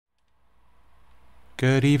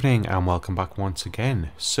Good evening and welcome back once again.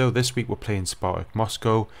 So this week we're playing Spartak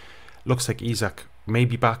Moscow. Looks like Isak may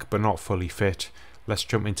be back but not fully fit. Let's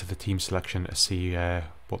jump into the team selection to see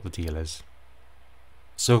what the deal is.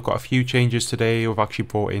 So we've got a few changes today. We've actually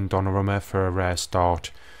brought in Donnarumma for a rare start.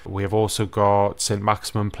 We have also got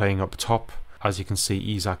Saint-Maximin playing up top. As you can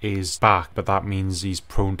see, Isak is back, but that means he's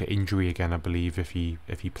prone to injury again, I believe, if he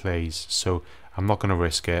plays. So I'm not going to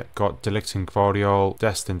risk it. Got De Ligt and Gvardiol,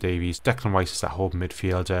 Destin Davies, Declan Rice is that whole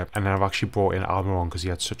midfielder, and then I've actually brought in Almiron because he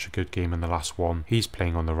had such a good game in the last one. He's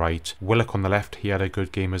playing on the right. Willock on the left, he had a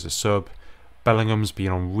good game as a sub. Bellingham's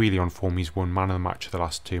been really on form. He's won man of the match of the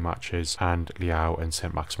last two matches, and Leao and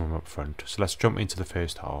Saint-Maximin up front. So let's jump into the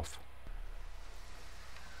first half.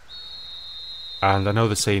 And I know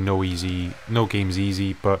they say no game's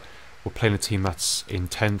easy, but we're playing a team that's in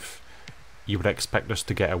 10th. You would expect us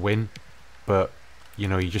to get a win, but you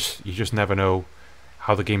know, you just never know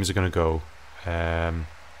how the games are going to go.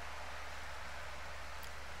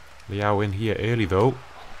 Leao in here early though,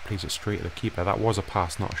 plays it straight at the keeper. That was a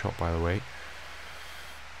pass, not a shot, by the way.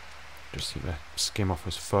 Just seemed to skim off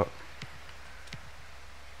his foot.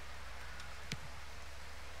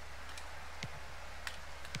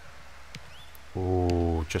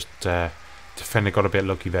 Oh, just defender got a bit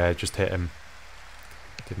lucky there, just hit him.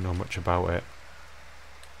 Didn't know much about it.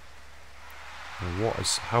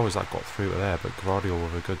 How has that got through to there? But Gvardiol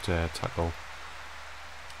with a good tackle.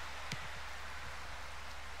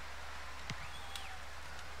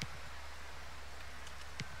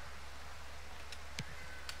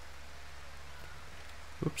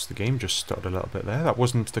 Oops, the game just stuttered a little bit there. That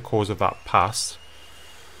wasn't the cause of that pass.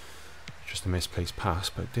 Just a misplaced pass,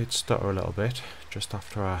 but it did stutter a little bit just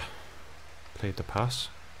after I played the pass.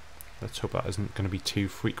 Let's hope that isn't going to be too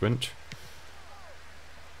frequent.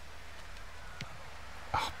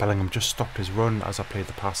 Oh, Bellingham just stopped his run as I played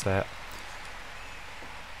the pass there.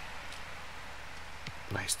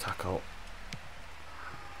 Nice tackle.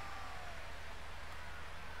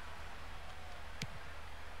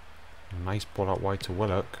 Nice ball out wide to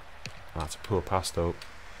Willock. That's a poor pass though.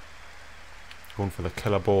 Going for the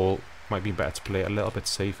killer ball. Might be better to play it a little bit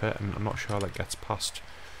safer, and I'm not sure how that gets past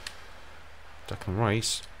Declan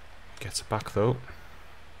Rice. Gets it back though.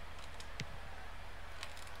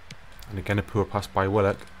 And again a poor pass by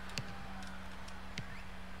Willock.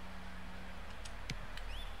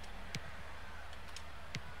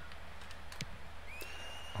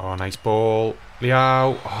 Oh, nice ball.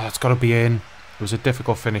 Leao. Oh, that's got to be in. It was a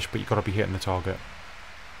difficult finish, but you've got to be hitting the target.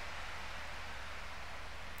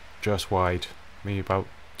 Just wide. Maybe about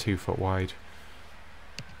 2 foot wide.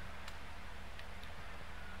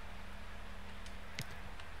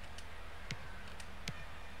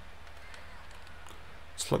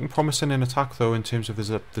 It's looking promising in attack though, in terms of there's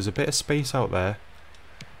a bit of space out there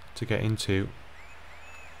to get into.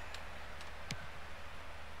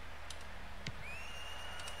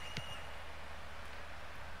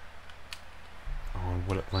 Oh, and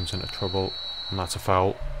Willock runs into trouble, and that's a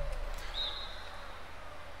foul.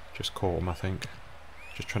 Just caught him, I think.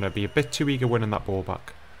 Just trying to be a bit too eager winning that ball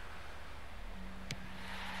back.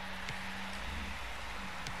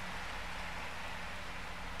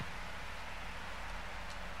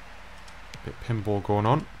 Bit pinball going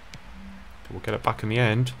on. But we'll get it back in the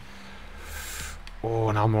end. Oh,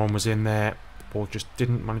 and Almiron was in there. The ball just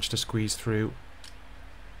didn't manage to squeeze through.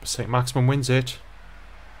 But Saint-Maximin wins it.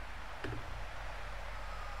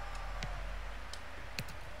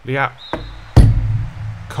 Leao.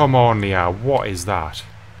 Come on, Leao. What is that?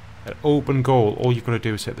 An open goal. All you've got to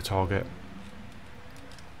do is hit the target.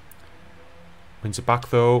 Wins it back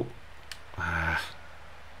though. Ah.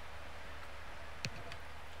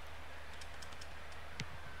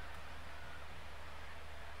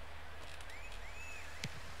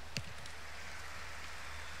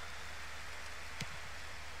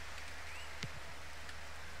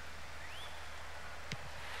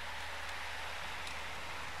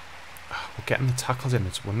 We're getting the tackles in.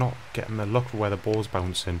 We're not getting the look where the ball's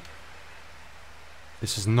bouncing.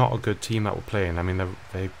 This is not a good team that we're playing. I mean,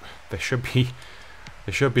 they should be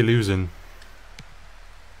losing.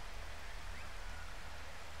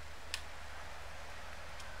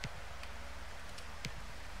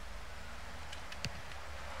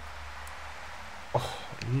 Oh,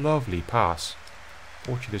 lovely pass.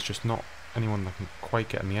 Fortunately, there's just not anyone that can quite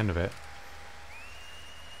get in the end of it.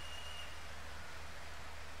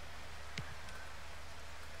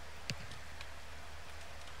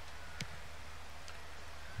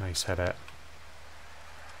 Nice header.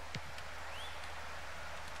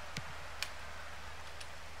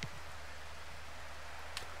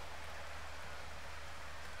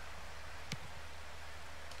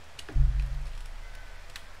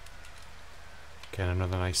 Again,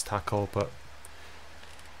 another nice tackle, but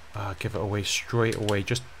give it away straight away.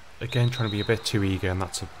 Just, again, trying to be a bit too eager, and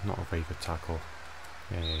that's not a very good tackle.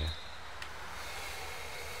 Yeah.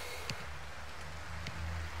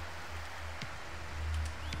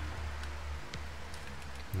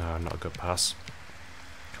 No, not a good pass.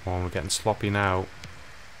 Come on, we're getting sloppy now.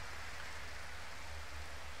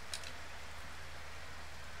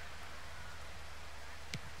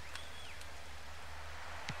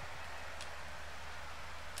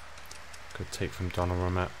 Good take from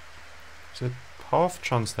Donnarumma. There's a half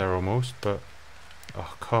chance there almost, but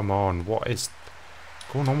oh, come on, what is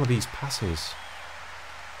going on with these passes?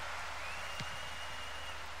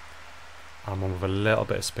 I'm on with a little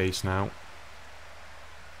bit of space now.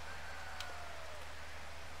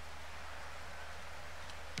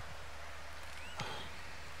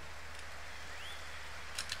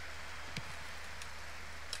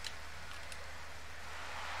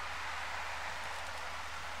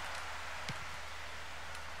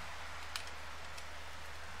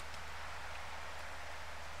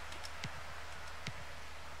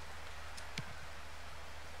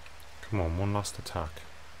 Come on, one last attack.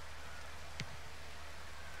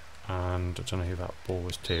 And I don't know who that ball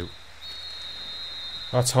was to.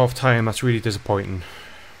 That's half time, that's really disappointing.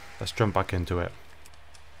 Let's jump back into it.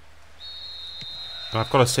 And I've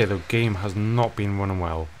got to say, the game has not been running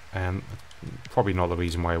well. Probably not the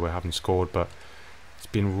reason why we haven't scored, but it's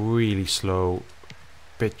been really slow,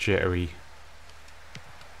 bit jittery.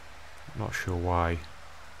 Not sure why.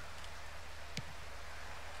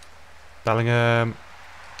 Bellingham.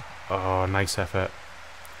 Oh, nice effort.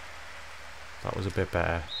 That was a bit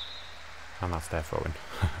better. And that's their throwing.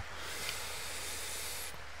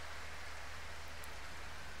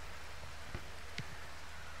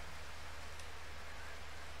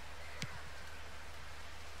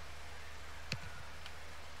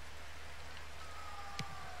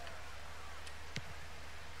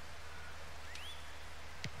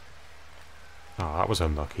 Oh, that was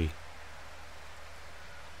unlucky.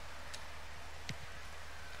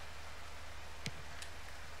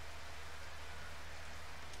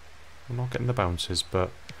 We're not getting the bounces,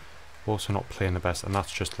 but we're also not playing the best, and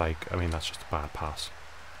that's just like, I mean, that's just a bad pass.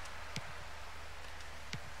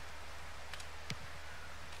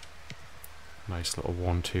 Nice little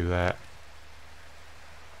 1-2 there.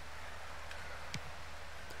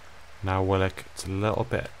 Now Willock, it's a little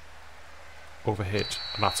bit overhit,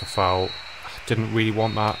 and that's a foul. Didn't really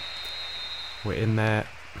want that. We're in there.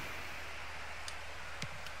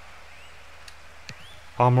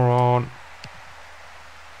 Armour on.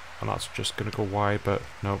 And that's just going to go wide, but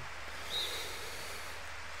no.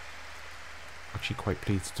 Actually quite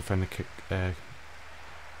pleased to defend the kick. Try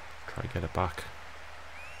to get it back.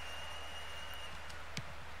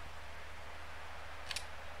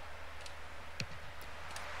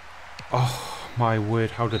 Oh my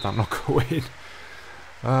word, how did that not go in?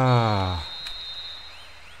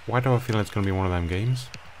 Why do I feel it's going to be one of them games?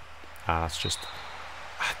 That's just...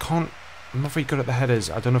 I'm not very good at the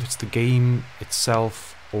headers. I don't know if it's the game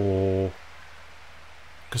itself or...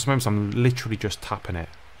 Because sometimes I'm literally just tapping it.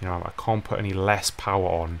 You know, I can't put any less power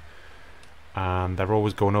on. And they're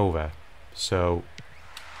always going over. So,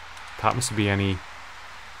 if there happens to be any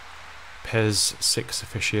PES 6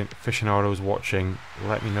 aficionados watching,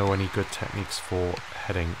 let me know any good techniques for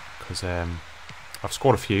heading. Because I've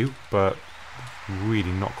scored a few, but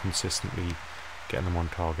really not consistently getting them on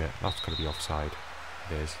target. That's got to be offside.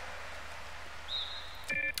 It is.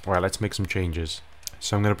 Right, let's make some changes.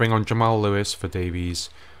 So I'm going to bring on Jamal Lewis for Davies,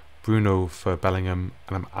 Bruno for Bellingham,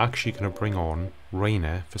 and I'm actually going to bring on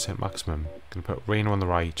Reina for Saint-Maximin. Going to put Reina on the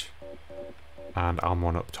right and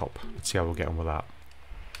Almon up top. Let's see how we'll get on with that.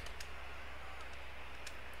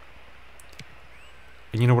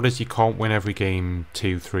 And you know what it is? You can't win every game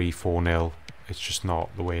 2, 3, 4-0. It's just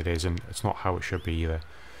not the way it is, and it's not how it should be either.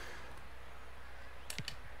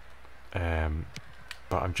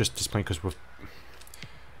 But I'm just disappointed because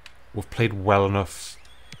we've played well enough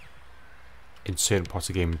in certain parts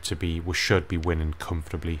of the game to be, we should be winning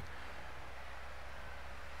comfortably.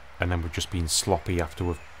 And then we've just been sloppy after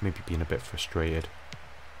we've maybe been a bit frustrated.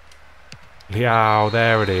 Leao,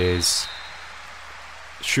 there it is.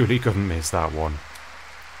 Surely couldn't miss that one.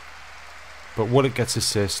 But Willock gets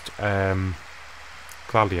assist. Glad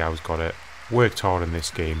Leao's got it. Worked hard in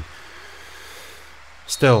this game.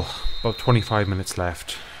 Still, about 25 minutes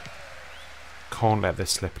left. Can't let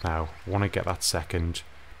this slip now. Want to get that second,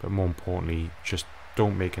 but more importantly, just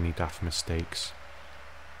don't make any daft mistakes.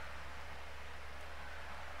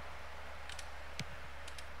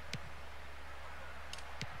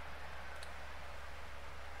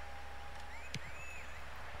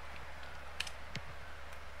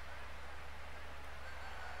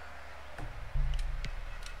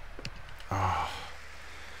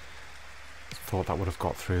 Thought that would have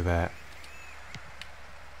got through there.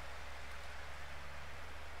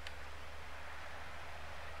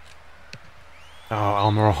 Oh,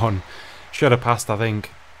 Almiron. Should have passed, I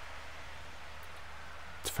think.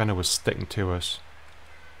 Defender was sticking to us.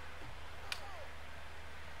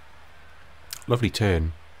 Lovely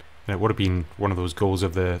turn. And it would have been one of those goals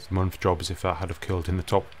of the month jobs if that had have killed in the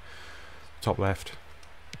top left.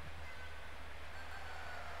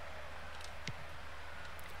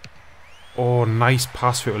 Oh, nice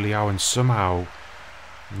pass for Leao, and somehow,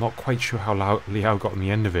 I'm not quite sure how Leao got on the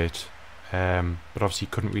end of it, but obviously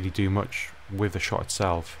couldn't really do much with the shot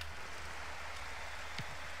itself.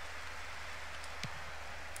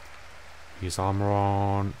 Here's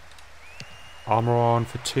Almiron. Almiron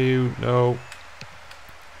for 2, no.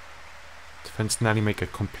 Defence nearly make a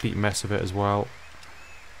complete mess of it as well.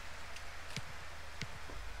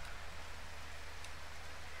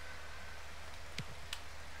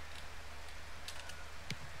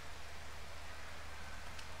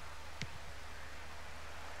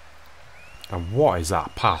 And what is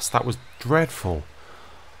that pass? That was dreadful.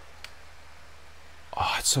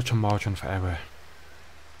 Oh, it's such a margin for error.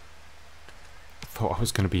 Thought I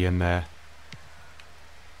was going to be in there.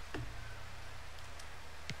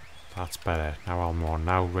 That's better. Now Almiron.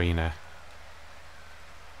 Now Reina.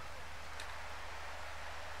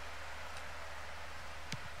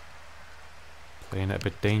 Playing it a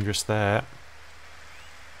bit dangerous there.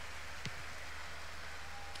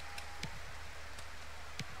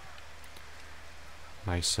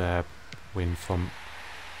 Nice win from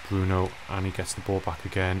Bruno, and he gets the ball back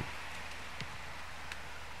again.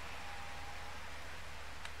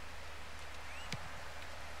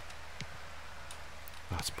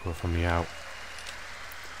 That's poor from Leao.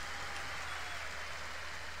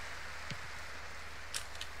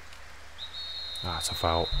 That's a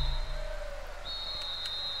foul.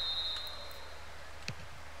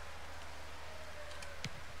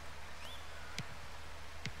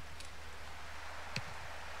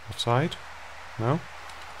 Offside? No?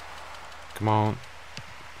 Come on.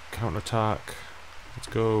 Counter attack. Let's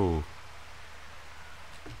go.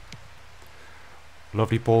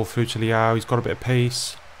 Lovely ball through to Leao. He's got a bit of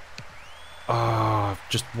pace. Ah,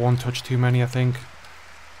 just one touch too many, I think.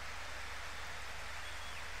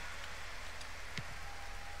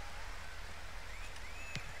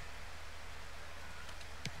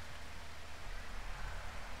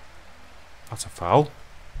 That's a foul.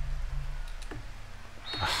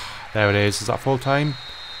 There it is. Is that full time?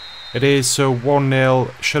 It is. So 1-0.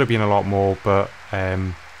 Should have been a lot more, but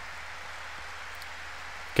again,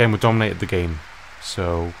 we dominated the game.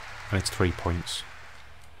 So, and it's 3 points.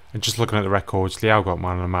 And just looking at the records, Leao got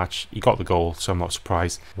man of the match. He got the goal, so I'm not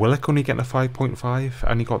surprised. Willock only getting a 5.5,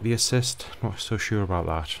 and he got the assist. Not so sure about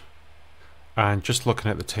that. And just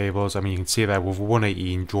looking at the tables, I mean, you can see there we've won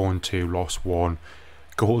 18, drawn 2, lost 1.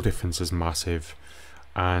 Goal difference is massive.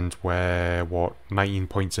 And we're, what, 19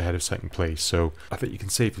 points ahead of second place. So I think you can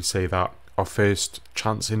safely say that our first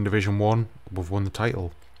chance in Division 1, we've won the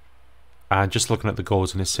title. And just looking at the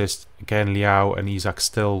goals and assists, again, Leao and Isak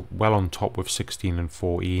still well on top with 16 and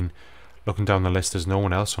 14. Looking down the list, there's no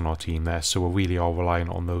one else on our team there, so we really are reliant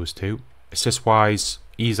on those two. Assist-wise,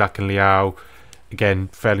 Isak and Leao, again,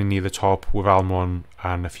 fairly near the top, with Almiron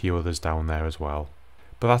and a few others down there as well.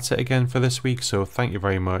 But that's it again for this week, so thank you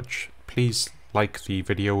very much. Please like the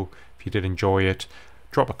video if you did enjoy it.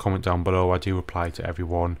 Drop a comment down below, I do reply to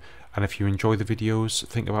everyone. And if you enjoy the videos,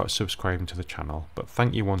 think about subscribing to the channel. But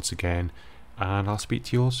thank you once again, and I'll speak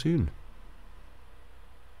to you all soon.